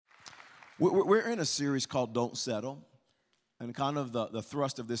We're in a series called Don't Settle. And kind of the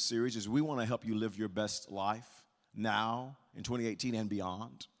thrust of this series is we want to help you live your best life now in 2018 and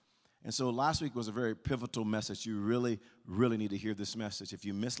beyond. And so last week was a very pivotal message. You really, really need to hear this message. If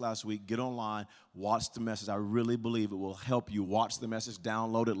you missed last week, get online, watch the message. I really believe it will help you. Watch the message,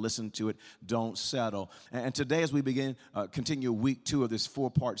 download it, listen to it. Don't settle. And today as we continue week 2 of this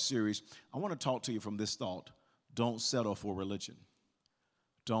 4-part series, I want to talk to you from this thought. Don't settle for religion.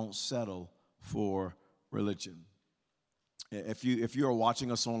 Don't settle for religion. If you're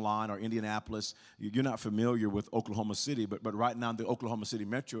watching us online or Indianapolis, you're not familiar with Oklahoma City, but right now in the Oklahoma City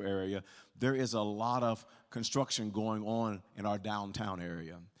metro area, there is a lot of construction going on in our downtown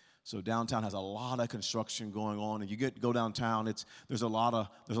area. So downtown has a lot of construction going on, and you go downtown. There's a lot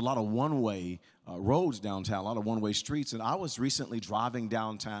of one-way roads downtown, a lot of one-way streets. And I was recently driving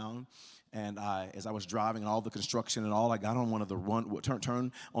downtown. And as I was driving and all the construction and all, I got on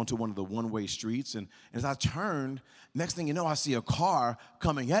turned onto one of the one-way streets. And as I turned, next thing you know, I see a car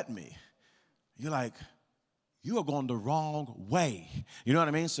coming at me. You're like, you are going the wrong way. You know what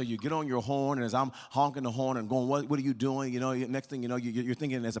I mean? So you get on your horn, and as I'm honking the horn and going, what are you doing? You know, next thing you know, you're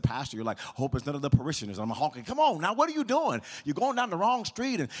thinking as a pastor, you're like, hope it's none of the parishioners. I'm honking, come on, now what are you doing? You're going down the wrong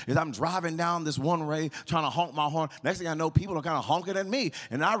street, and as I'm driving down this one way, trying to honk my horn, next thing I know, people are kind of honking at me,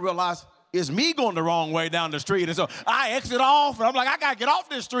 and I realize, it's me going the wrong way down the street. And so I exit off, and I'm like, I got to get off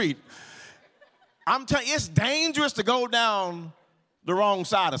this street. I'm telling you, it's dangerous to go down the wrong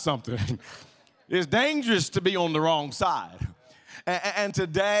side of something. It's dangerous to be on the wrong side. And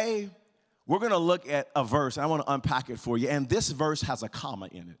today, we're going to look at a verse. I want to unpack it for you. And this verse has a comma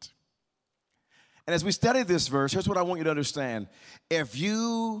in it. And as we study this verse, here's what I want you to understand. If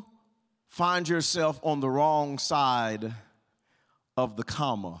you find yourself on the wrong side of the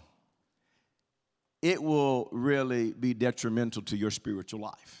comma, it will really be detrimental to your spiritual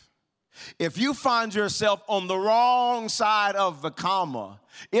life. If you find yourself on the wrong side of the comma,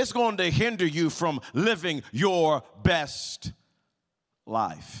 it's going to hinder you from living your best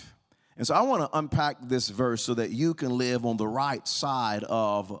life. And so I want to unpack this verse so that you can live on the right side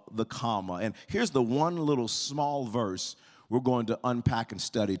of the comma. And here's the one little small verse we're going to unpack and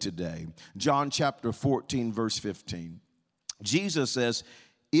study today. John chapter 14, verse 15. Jesus says,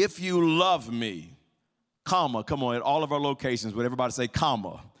 if you love me, comma, come on, at all of our locations, would everybody say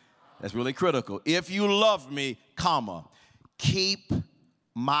comma? That's really critical. If you love me, comma, keep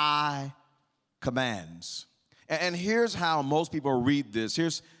my commands. And here's how most people read this.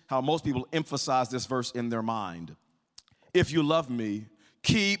 Here's how most people emphasize this verse in their mind. If you love me,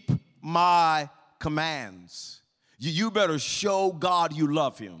 keep my commands. You better show God you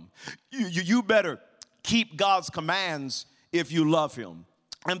love him. You better keep God's commands if you love him.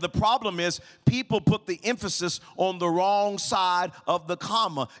 And the problem is people put the emphasis on the wrong side of the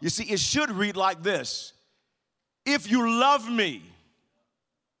comma. You see, it should read like this. If you love me,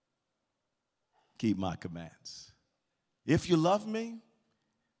 keep my commands. If you love me,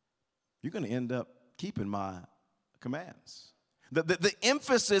 you're going to end up keeping my commands. The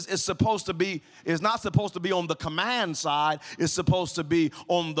emphasis is not supposed to be on the command side. It's supposed to be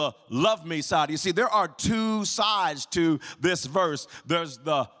on the love me side. You see, there are two sides to this verse. There's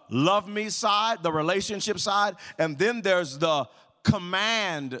the love me side, the relationship side, and then there's the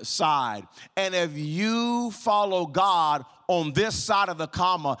command side. And if you follow God on this side of the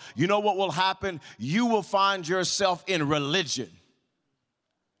comma, you know what will happen? You will find yourself in religion.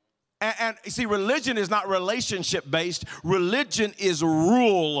 And you see, religion is not relationship-based. Religion is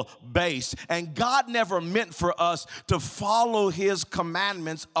rule-based. And God never meant for us to follow his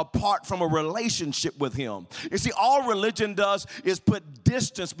commandments apart from a relationship with him. You see, all religion does is put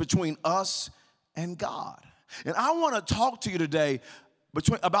distance between us and God. And I want to talk to you today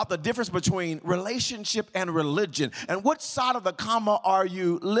about the difference between relationship and religion. And what side of the comma are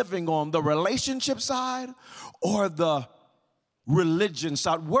you living on? The relationship side or the religion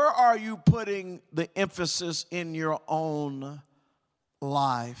side? Where are you putting the emphasis in your own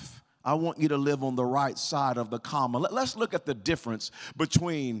life? I want you to live on the right side of the comma. Let's look at the difference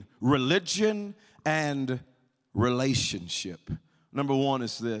between religion and relationship. Number one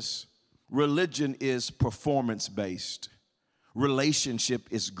is this. Religion is performance-based. Relationship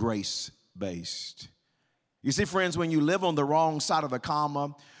is grace-based. You see, friends, when you live on the wrong side of the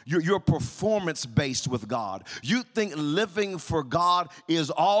comma, you're performance-based with God. You think living for God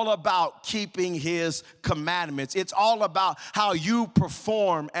is all about keeping his commandments. It's all about how you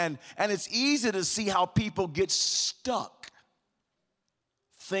perform. And it's easy to see how people get stuck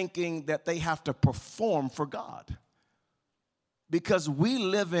thinking that they have to perform for God. Because we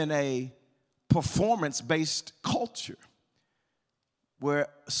live in a performance-based culture. where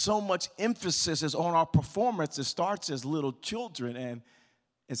so much emphasis is on our performance. It starts as little children, and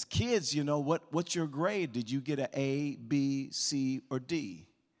as kids, you know, what's your grade? Did you get an A, B, C, or D?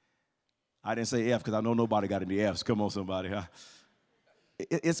 I didn't say F because I know nobody got any Fs. Come on, somebody. Huh?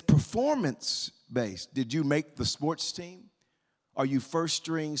 It's performance-based. Did you make the sports team? Are you first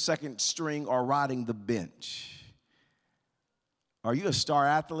string, second string, or riding the bench? Are you a star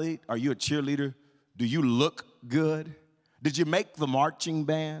athlete? Are you a cheerleader? Do you look good? Did you make the marching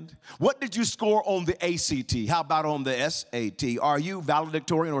band? What did you score on the ACT? How about on the SAT? Are you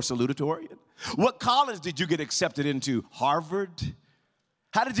valedictorian or salutatorian? What college did you get accepted into? Harvard?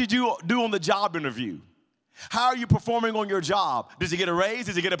 How did you do on the job interview? How are you performing on your job? Did you get a raise?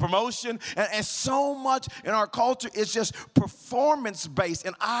 Did you get a promotion? And so much in our culture is just performance-based,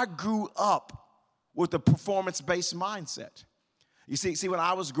 and I grew up with a performance-based mindset. You see, when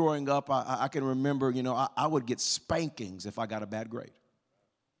I was growing up, I can remember, you know, I would get spankings if I got a bad grade.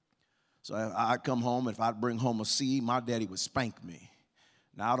 So I'd come home, and if I'd bring home a C, my daddy would spank me.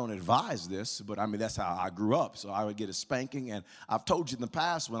 Now, I don't advise this, but I mean, that's how I grew up. So I would get a spanking, and I've told you in the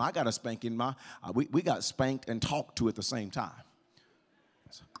past, when I got a spanking, we got spanked and talked to at the same time.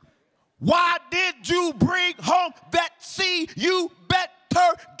 Why did you bring home that C? You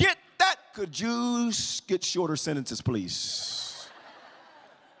better get that. Could you get shorter sentences, please?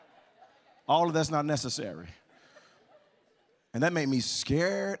 All of that's not necessary. And that made me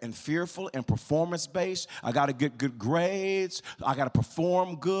scared and fearful and performance-based. I got to get good grades. I got to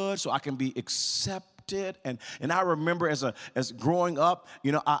perform good so I can be accepted. And I remember as growing up,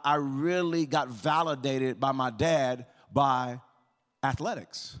 you know, I really got validated by my dad by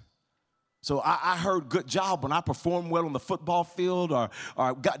athletics. So I heard good job when I performed well on the football field or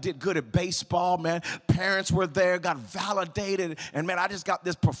did good at baseball, man. Parents were there, got validated, and man, I just got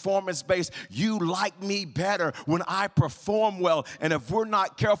this performance-based, you like me better when I perform well. And if we're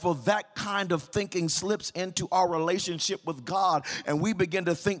not careful, that kind of thinking slips into our relationship with God, and we begin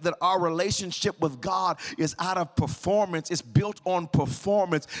to think that our relationship with God is out of performance. It's built on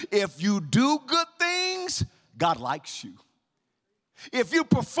performance. If you do good things, God likes you. If you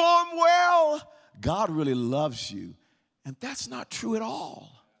perform well, God really loves you. And that's not true at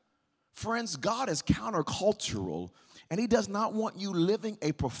all. Friends, God is countercultural, and he does not want you living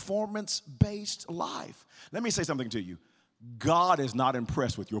a performance-based life. Let me say something to you. God is not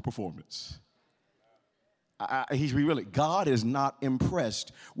impressed with your performance. God is not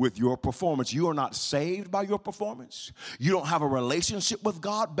impressed with your performance. You are not saved by your performance. You don't have a relationship with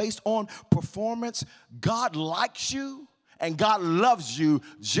God based on performance. God likes you. And God loves you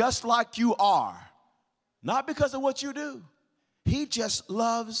just like you are. Not because of what you do. He just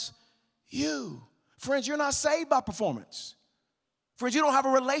loves you. Friends, you're not saved by performance. Friends, you don't have a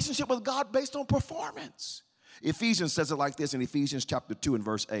relationship with God based on performance. Ephesians says it like this in Ephesians chapter 2 and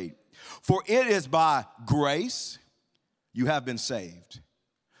verse 8. For it is by grace you have been saved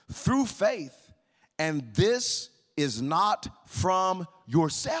through faith, and this is not from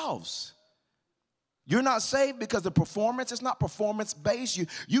yourselves. You're not saved because the performance is not performance-based.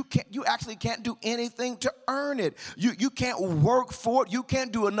 You actually can't do anything to earn it. You can't work for it. You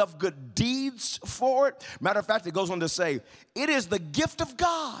can't do enough good deeds for it. Matter of fact, it goes on to say, it is the gift of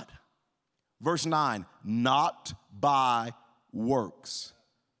God. Verse 9, not by works,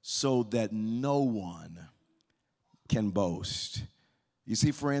 so that no one can boast. You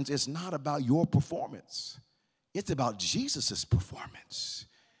see, friends, it's not about your performance. It's about Jesus' performance.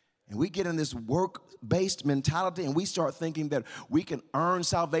 And we get in this work-based mentality, and we start thinking that we can earn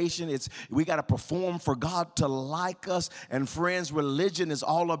salvation. We got to perform for God to like us. And friends, religion is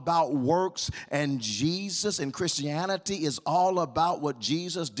all about works, and Jesus and Christianity is all about what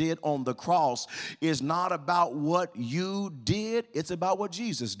Jesus did on the cross. It's not about what you did. It's about what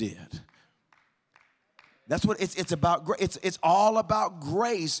Jesus did. That's what it's about. It's all about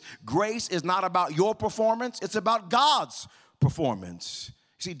grace. Grace is not about your performance. It's about God's performance.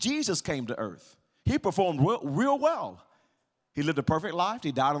 See, Jesus came to earth. He performed real well. He lived a perfect life.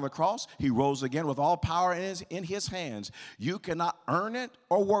 He died on the cross. He rose again with all power in his hands. You cannot earn it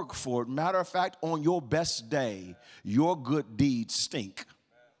or work for it. Matter of fact, on your best day, your good deeds stink.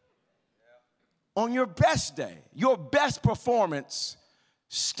 On your best day, your best performance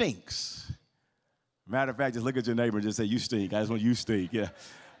stinks. Matter of fact, just look at your neighbor and just say, you stink. I just want you stink. Yeah.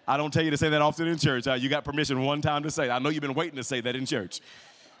 I don't tell you to say that often in church. You got permission one time to say that. I know you've been waiting to say that in church.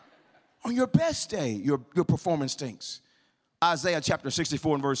 On your best day, your performance stinks. Isaiah chapter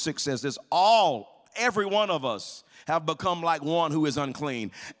 64 and verse 6 says this, every one of us have become like one who is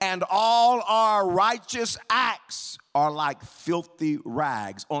unclean, and all our righteous acts are like filthy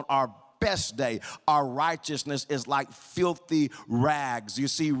rags. On our best day, our righteousness is like filthy rags. You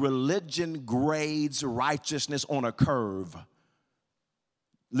see, religion grades righteousness on a curve.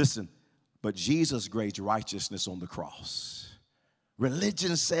 Listen, but Jesus grades righteousness on the cross.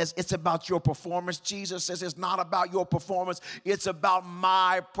 Religion says it's about your performance. Jesus says it's not about your performance. It's about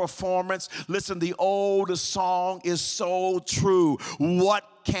my performance. Listen, the old song is so true. What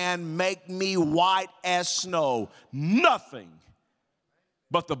can make me white as snow? Nothing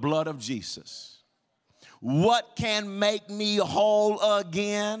but the blood of Jesus. What can make me whole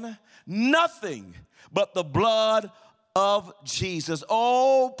again? Nothing but the blood of Jesus.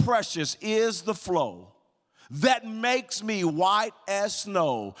 Oh, precious is the flow that makes me white as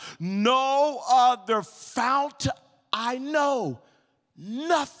snow. No other fount I know,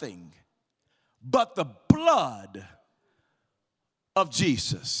 nothing but the blood of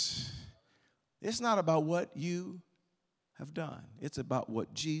Jesus. It's not about what you have done. It's about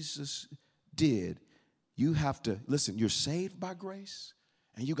what Jesus did. You have to, listen, you're saved by grace,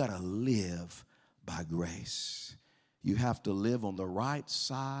 and you got to live by grace. You have to live on the right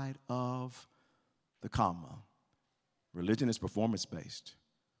side of the comma. Religion is performance-based.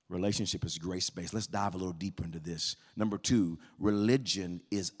 Relationship is grace-based. Let's dive a little deeper into this. Number 2, religion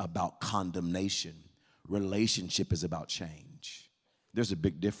is about condemnation. Relationship is about change. There's a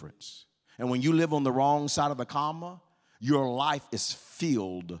big difference. And when you live on the wrong side of the comma, your life is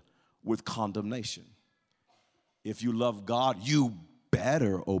filled with condemnation. If you love God, you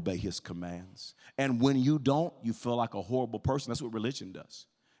better obey his commands. And when you don't, you feel like a horrible person. That's what religion does.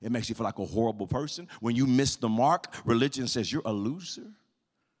 It makes you feel like a horrible person. When you miss the mark, religion says you're a loser.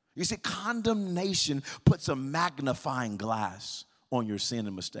 You see, condemnation puts a magnifying glass on your sin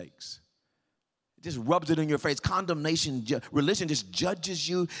and mistakes. It just rubs it in your face. Condemnation, religion just judges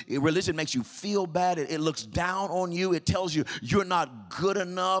you. Religion makes you feel bad. It looks down on you. It tells you you're not good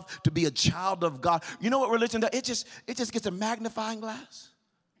enough to be a child of God. You know what religion does? It just gets a magnifying glass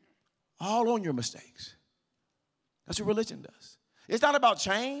all on your mistakes. That's what religion does. It's not about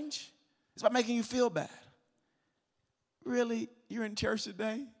change. It's about making you feel bad. Really? You're in church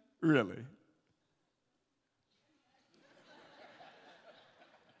today? Really?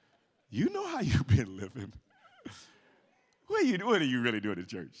 You know how you've been living. What are you really doing in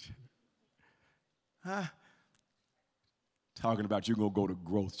church? Huh? Talking about you're going to go to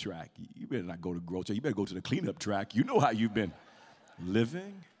growth track. You better not go to growth track. You better go to the cleanup track. You know how you've been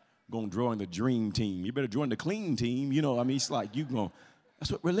living. Going to join the dream team. You better join the clean team. You know, I mean, it's like you going.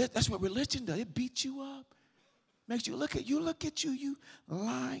 That's what religion does. It beats you up. Makes you look at you, you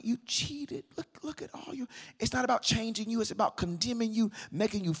lying, you cheated. Look at all you. It's not about changing you. It's about condemning you,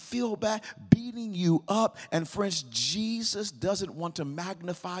 making you feel bad, beating you up. And friends, Jesus doesn't want to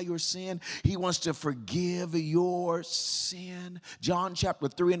magnify your sin. He wants to forgive your sin. John chapter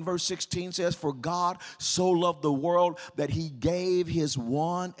 3 and verse 16 says, "For God so loved the world that he gave his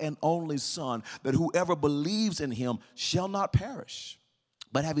one and only Son, that whoever believes in him shall not perish,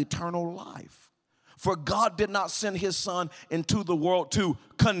 but have eternal life. For God did not send his Son into the world to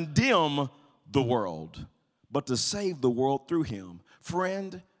condemn the world, but to save the world through him."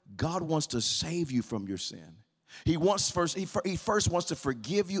 Friend, God wants to save you from your sin. He first wants to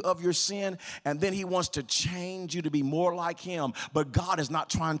forgive you of your sin, and then he wants to change you to be more like him. But God is not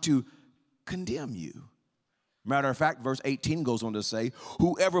trying to condemn you. Matter of fact, verse 18 goes on to say,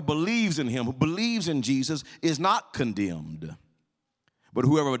 "Whoever believes in him," who believes in Jesus, "is not condemned. But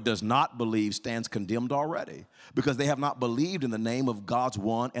whoever does not believe stands condemned already, because they have not believed in the name of God's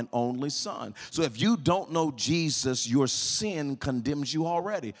one and only Son." So if you don't know Jesus, your sin condemns you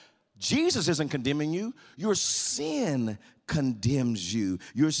already. Jesus isn't condemning you. Your sin condemns you.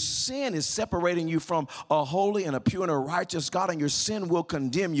 Your sin is separating you from a holy and a pure and a righteous God, and your sin will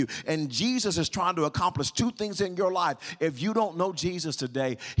condemn you. And Jesus is trying to accomplish 2 things in your life. If you don't know Jesus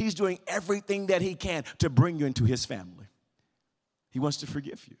today, he's doing everything that he can to bring you into his family. He wants to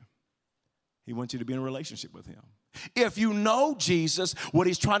forgive you. He wants you to be in a relationship with him. If you know Jesus, what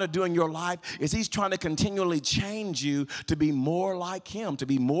he's trying to do in your life is he's trying to continually change you to be more like him, to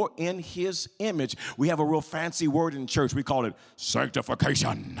be more in his image. We have a real fancy word in church. We call it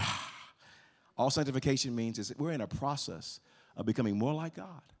sanctification. All sanctification means is that we're in a process of becoming more like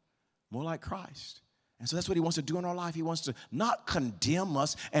God, more like Christ. And so that's what he wants to do in our life. He wants to not condemn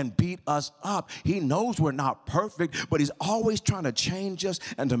us and beat us up. He knows we're not perfect, but he's always trying to change us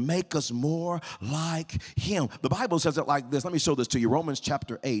and to make us more like him. The Bible says it like this. Let me show this to you. Romans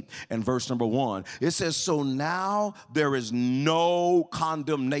chapter 8 and verse number 1. It says, so now there is no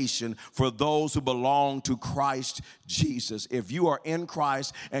condemnation for those who belong to Christ Jesus. If you are in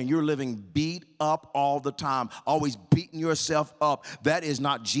Christ and you're living beat up all the time, always beating yourself up, that is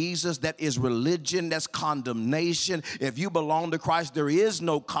not Jesus. That is religion. That's condemnation. If you belong to Christ, there is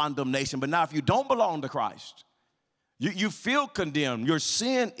no condemnation. But now if you don't belong to Christ, you feel condemned. Your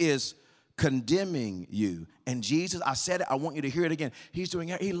sin is condemning you. And Jesus, I said it, I want you to hear it again. He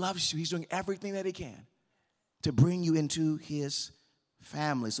loves you. He's doing everything that he can to bring you into his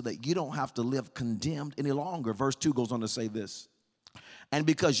family so that you don't have to live condemned any longer. Verse 2 goes on to say this. And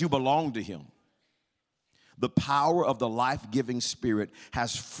because you belong to him, the power of the life-giving Spirit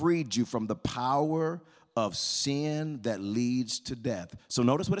has freed you from the power of sin that leads to death. So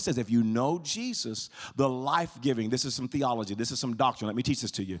notice what it says. If you know Jesus, the life-giving, this is some theology, this is some doctrine. Let me teach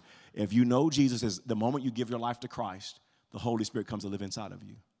this to you. If you know Jesus, is the moment you give your life to Christ, the Holy Spirit comes to live inside of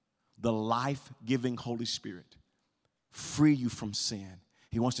you. The life-giving Holy Spirit free you from sin.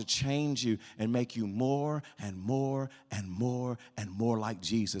 He wants to change you and make you more and more and more and more like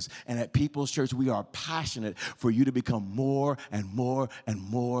Jesus. And at People's Church, we are passionate for you to become more and more and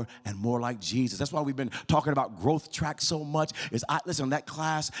more and more like Jesus. That's why we've been talking about growth track so much. Listen, that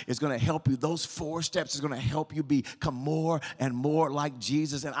class is going to help you. Those 4 steps is going to help you become more and more like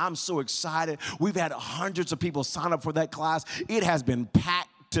Jesus. And I'm so excited. We've had hundreds of people sign up for that class. It has been packed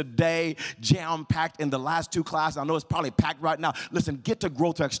today, jam-packed in the last 2 classes. I know it's probably packed right now. Listen, get to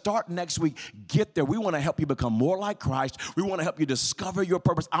Growth Track. Start next week. Get there. We want to help you become more like Christ. We want to help you discover your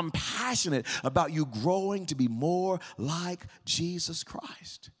purpose. I'm passionate about you growing to be more like Jesus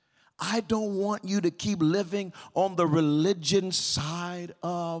Christ. I don't want you to keep living on the religion side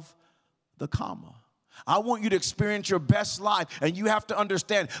of the comma. I want you to experience your best life, and you have to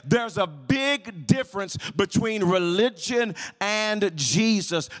understand there's a big difference between religion and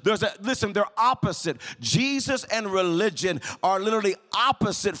Jesus. Listen, they're opposite. Jesus and religion are literally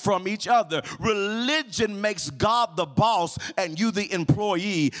opposite from each other. Religion makes God the boss and you the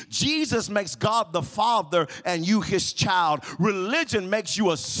employee. Jesus makes God the father and you his child. Religion makes you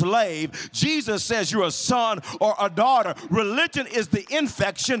a slave. Jesus says you're a son or a daughter. Religion is the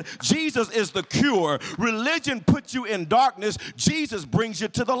infection. Jesus is the cure. Religion puts you in darkness. Jesus brings you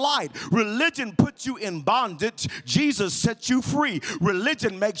to the light. Religion puts you in bondage. Jesus sets you free.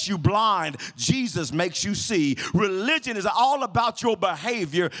 Religion makes you blind. Jesus makes you see. Religion is all about your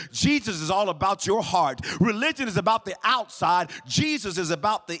behavior. Jesus is all about your heart. Religion is about the outside. Jesus is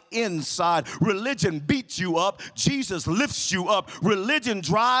about the inside. Religion beats you up. Jesus lifts you up. Religion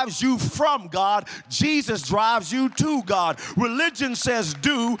drives you from God. Jesus drives you to God. Religion says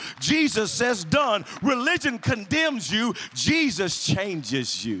do. Jesus says done. Religion condemns you. Jesus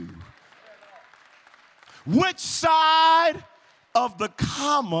changes you. Which side of the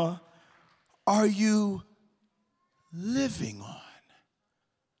comma are you living on?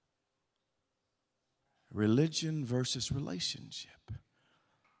 Religion versus relationship.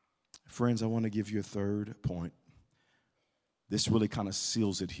 Friends, I want to give you a third point. This really kind of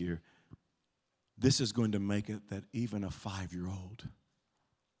seals it here. This is going to make it that even a 5-year-old,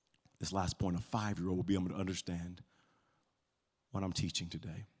 this last point, a 5-year-old will be able to understand what I'm teaching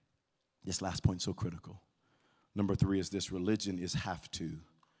today. This last point is so critical. Number 3 is this: religion is have to,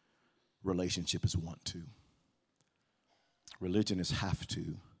 relationship is want to. Religion is have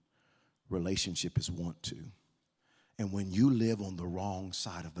to, relationship is want to. And when you live on the wrong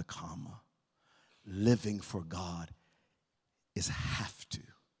side of the comma, living for God is have to.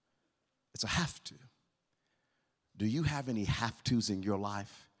 It's a have to. Do you have any have tos in your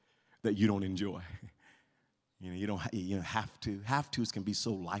life that you don't enjoy? You don't have to. Have tos can be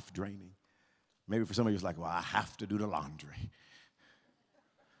so life draining. Maybe for some of you it's like, well, I have to do the laundry.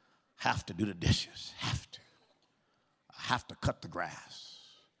 Have to do the dishes. Have to. I have to cut the grass.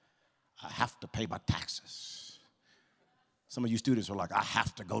 I have to pay my taxes. Some of you students are like, I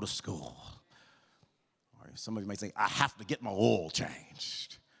have to go to school. Or some of you may say, I have to get my oil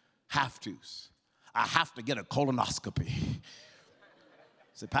changed. Have tos. I have to get a colonoscopy.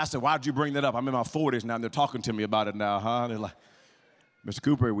 Say, Pastor, why'd you bring that up? I'm in my 40s now, and they're talking to me about it now, huh? They're like, Mr.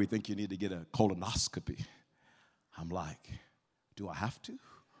 Cooper, we think you need to get a colonoscopy. I'm like, do I have to?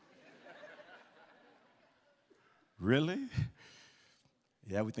 Really?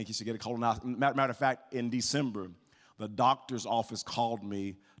 Yeah, we think you should get a colonoscopy. Matter of fact, in December, the doctor's office called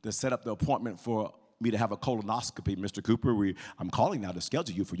me to set up the appointment for me to have a colonoscopy, Mr. Cooper. I'm calling now to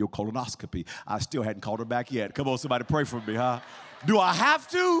schedule you for your colonoscopy. I still hadn't called her back yet. Come on, somebody pray for me, huh? Do I have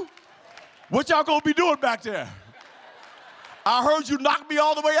to? What y'all gonna be doing back there? I heard you knock me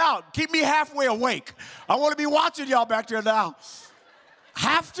all the way out. Keep me halfway awake. I want to be watching y'all back there now.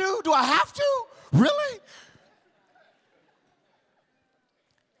 Have to? Do I have to? Really?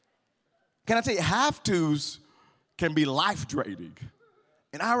 Can I tell you, have-tos can be life-draining.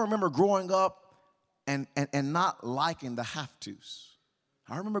 And I remember growing up and not liking the have-tos.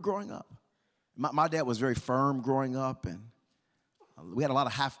 I remember growing up. My dad was very firm growing up, and we had a lot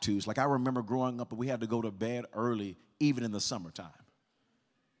of have-tos. Like I remember growing up, and we had to go to bed early, even in the summertime.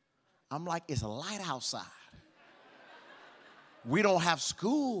 I'm like, it's light outside. We don't have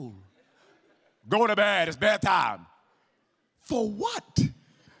school. Go to bed, it's bedtime. For what?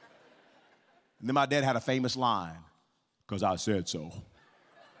 And then my dad had a famous line, because I said so.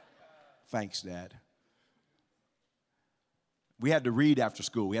 Thanks, Dad. We had to read after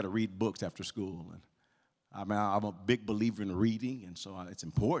school. We had to read books after school. And I'm a big believer in reading, and so it's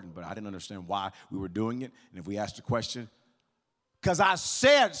important, but I didn't understand why we were doing it. And if we asked a question, because I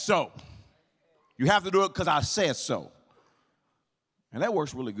said so. You have to do it because I said so. And that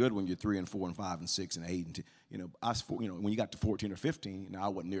works really good when you're 3 and 4 and 5 and 6 and 8 and 10. When you got to 14 or 15, I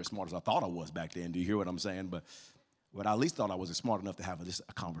wasn't near as smart as I thought I was back then. Do you hear what I'm saying? But I at least thought I was smart enough to have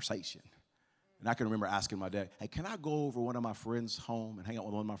a conversation. And I can remember asking my dad, hey, can I go over one of my friends' home and hang out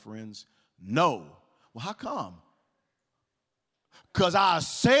with one of my friends? No. Well, how come? Because I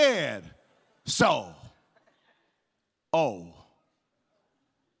said so. Oh.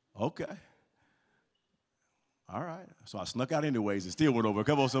 Okay. All right. So I snuck out anyways and still went over.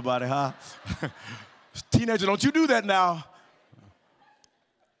 Come on, somebody, huh? Teenager, don't you do that now.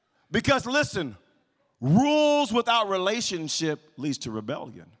 Because listen, rules without relationship leads to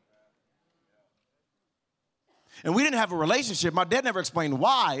rebellion. And we didn't have a relationship. My dad never explained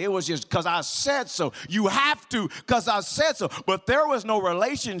why. It was just because I said so. You have to because I said so. But there was no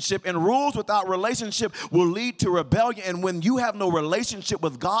relationship, and rules without relationship will lead to rebellion. And when you have no relationship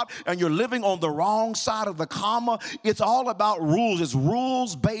with God and you're living on the wrong side of the comma, it's all about rules. It's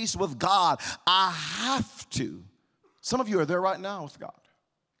rules-based with God. I have to. Some of you are there right now with God.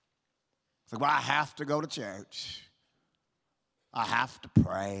 It's like, well, I have to go to church. I have to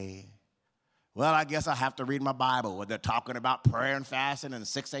pray. Well, I guess I have to read my Bible. When they're talking about prayer and fasting and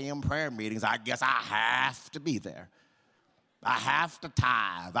 6 a.m. prayer meetings, I guess I have to be there. I have to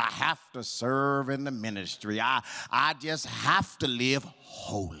tithe. I have to serve in the ministry. I just have to live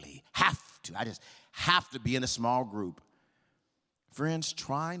holy. Have to. I just have to be in a small group. Friends,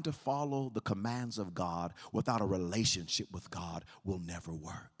 trying to follow the commands of God without a relationship with God will never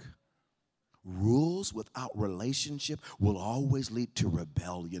work. Rules without relationship will always lead to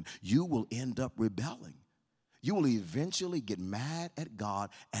rebellion. You will end up rebelling. You will eventually get mad at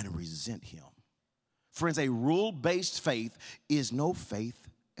God and resent him. Friends, a rule-based faith is no faith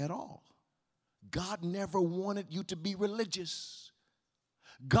at all. God never wanted you to be religious.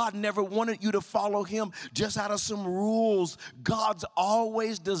 God never wanted you to follow him just out of some rules. God's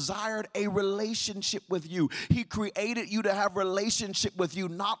always desired a relationship with you. He created you to have a relationship with you,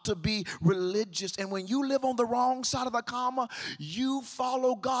 not to be religious. And when you live on the wrong side of the comma, you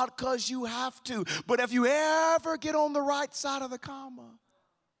follow God because you have to. But if you ever get on the right side of the comma,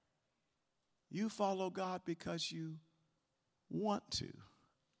 you follow God because you want to,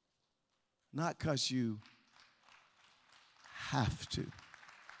 not because you have to.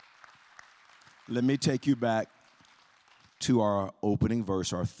 Let me take you back to our opening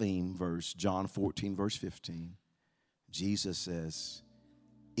verse, our theme verse, John 14, verse 15. Jesus says,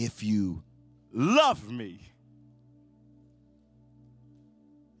 if you love me,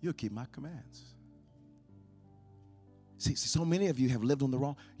 you'll keep my commands. See, so many of you have lived on the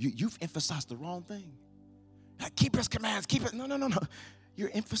wrong, you've emphasized the wrong thing. Like, keep his commands, keep it. No.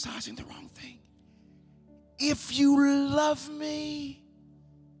 You're emphasizing the wrong thing. If you love me,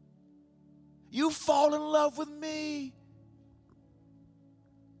 you fall in love with me,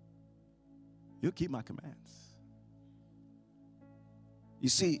 you'll keep my commands. You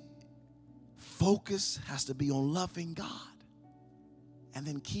see, focus has to be on loving God, and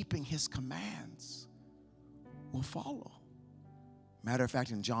then keeping his commands will follow. Matter of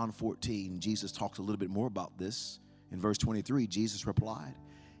fact, in John 14, Jesus talks a little bit more about this. In verse 23, Jesus replied,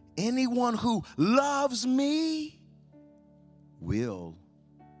 anyone who loves me will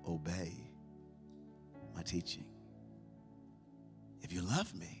obey my teaching. If you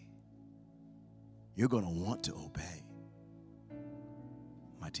love me, you're going to want to obey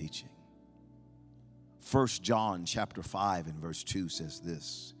my teaching. 1 John chapter 5 and verse 2 says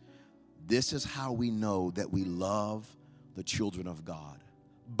this, This is how we know that we love the children of God.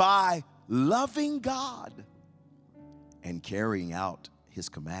 By loving God and carrying out his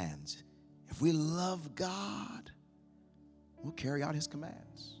commands. If we love God, we'll carry out his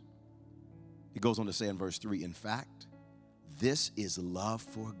commands. He goes on to say in verse 3, in fact, this is love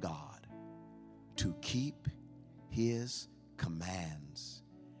for God, to keep his commands,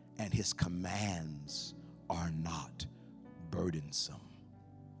 and his commands are not burdensome.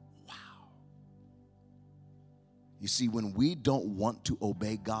 Wow. You see, when we don't want to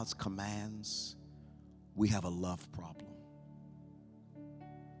obey God's commands, we have a love problem.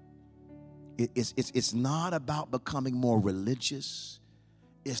 It's not about becoming more religious.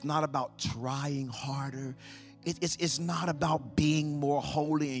 It's not about trying harder. It's not about being more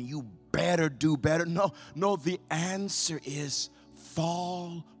holy and you better do better. No, the answer is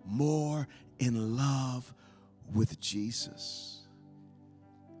fall more in love with Jesus.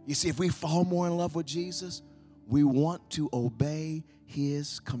 You see, if we fall more in love with Jesus, we want to obey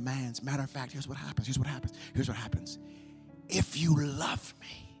his commands. Matter of fact, here's what happens. If you love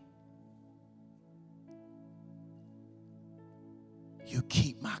me, you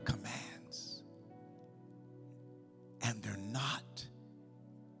keep my commands, and they're not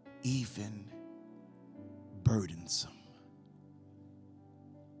even burdensome,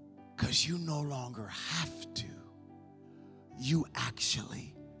 because you no longer have to. You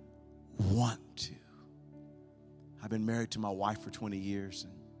actually want to. I've been married to my wife for 20 years,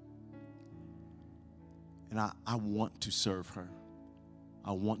 and I want to serve her.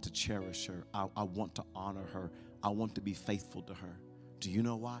 I want to cherish her. I want to honor her. I want to be faithful to her. Do you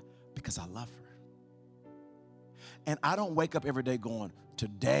know why? Because I love her. And I don't wake up every day going,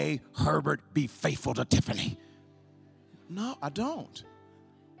 today, Herbert, be faithful to Tiffany. No, I don't.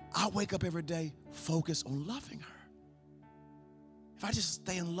 I wake up every day focused on loving her. If I just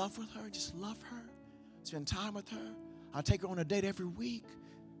stay in love with her, just love her, spend time with her, I take her on a date every week.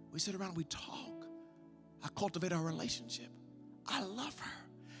 We sit around, we talk. I cultivate our relationship. I love her.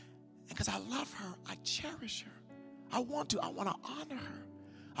 And because I love her, I cherish her. I want to honor her.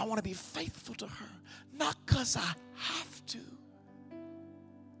 I want to be faithful to her. Not because I have to,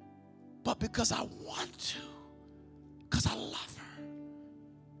 but because I want to, because I love her.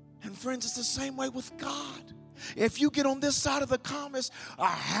 And friends, it's the same way with God. If you get on this side of the comments, I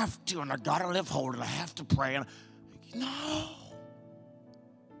have to, and I got to live holy, and I have to pray. And no.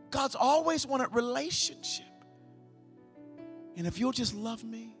 God's always wanted relationship. And if you'll just love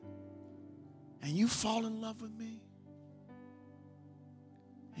me, and you fall in love with me,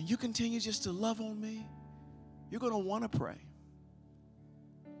 and you continue just to love on me, you're going to want to pray.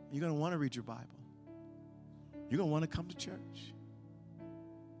 You're going to want to read your Bible. You're going to want to come to church.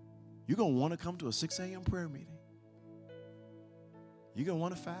 You're going to want to come to a 6 a.m. prayer meeting. You're going to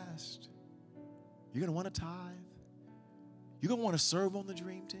want to fast. You're going to want to tithe. You're going to want to serve on the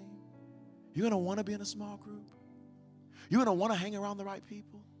dream team. You're going to want to be in a small group. You're going to want to hang around the right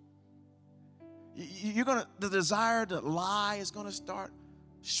people. The desire to lie is going to start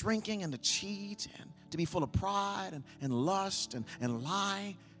shrinking, and to cheat and to be full of pride and lust and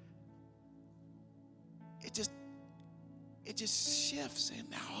lying. It just shifts, and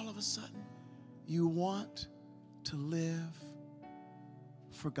now all of a sudden you want to live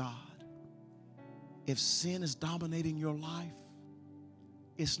for God. If sin is dominating your life,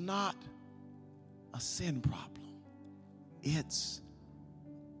 it's not a sin problem. It's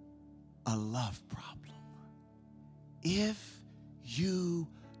a love problem. If you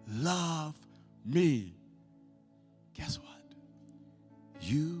love me, guess what?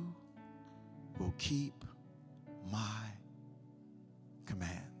 You will keep my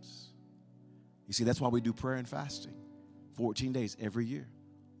commands. You see, that's why we do prayer and fasting 14 days every year.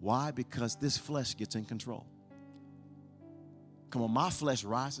 Why? Because this flesh gets in control. Come on, my flesh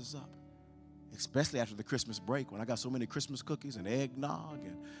rises up, especially after the Christmas break when I got so many Christmas cookies and eggnog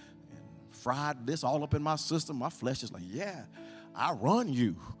and fried this all up in my system. My flesh is like, yeah, I run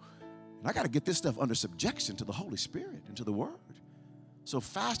you. And I got to get this stuff under subjection to the Holy Spirit and to the Word. So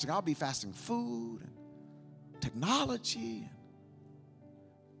fasting, I'll be fasting food and technology and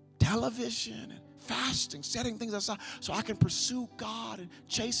television and fasting, setting things aside so I can pursue God and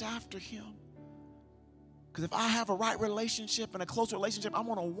chase after Him. Because if I have a right relationship and a close relationship, I'm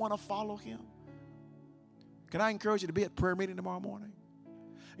going to want to follow Him. Can I encourage you to be at prayer meeting tomorrow morning?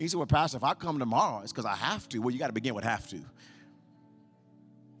 And you say, well, Pastor, if I come tomorrow, it's because I have to. Well, you got to begin with have to.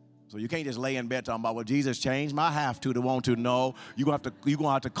 So you can't just lay in bed talking about, well, Jesus changed my have to want to. No, you're going to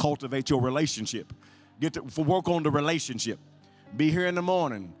have to cultivate your relationship. Work on the relationship. Be here in the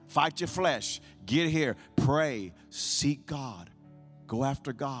morning. Fight your flesh. Get here. Pray. Seek God. Go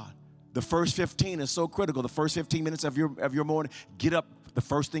after God. The first 15 is so critical. The first 15 minutes of your morning, get up. The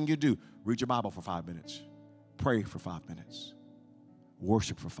first thing you do, read your Bible for 5 minutes. Pray for 5 minutes.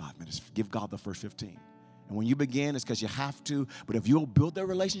 Worship for 5 minutes. Give God the first 15. And when you begin, it's because you have to. But if you'll build that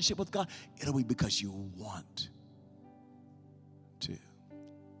relationship with God, it'll be because you want to.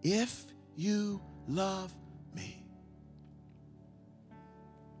 If you love me,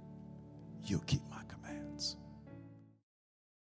 you'll keep